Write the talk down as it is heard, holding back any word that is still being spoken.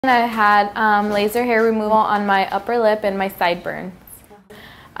I had laser hair removal on my upper lip and my sideburns.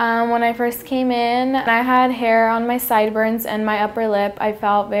 When I first came in, I had hair on my sideburns and my upper lip. I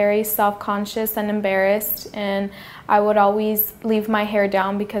felt very self-conscious and embarrassed, and I would always leave my hair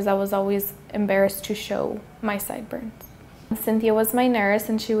down because I was always embarrassed to show my sideburns. Cynthia was my nurse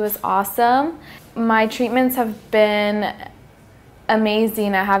and she was awesome. My treatments have been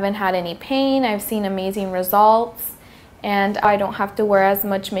amazing. I haven't had any pain. I've seen amazing results. And I don't have to wear as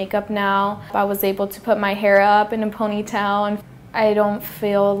much makeup now. I was able to put my hair up in a ponytail, and I don't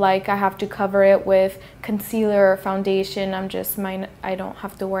feel like I have to cover it with concealer or foundation. I don't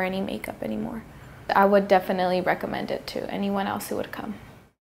have to wear any makeup anymore. I would definitely recommend it to anyone else who would come.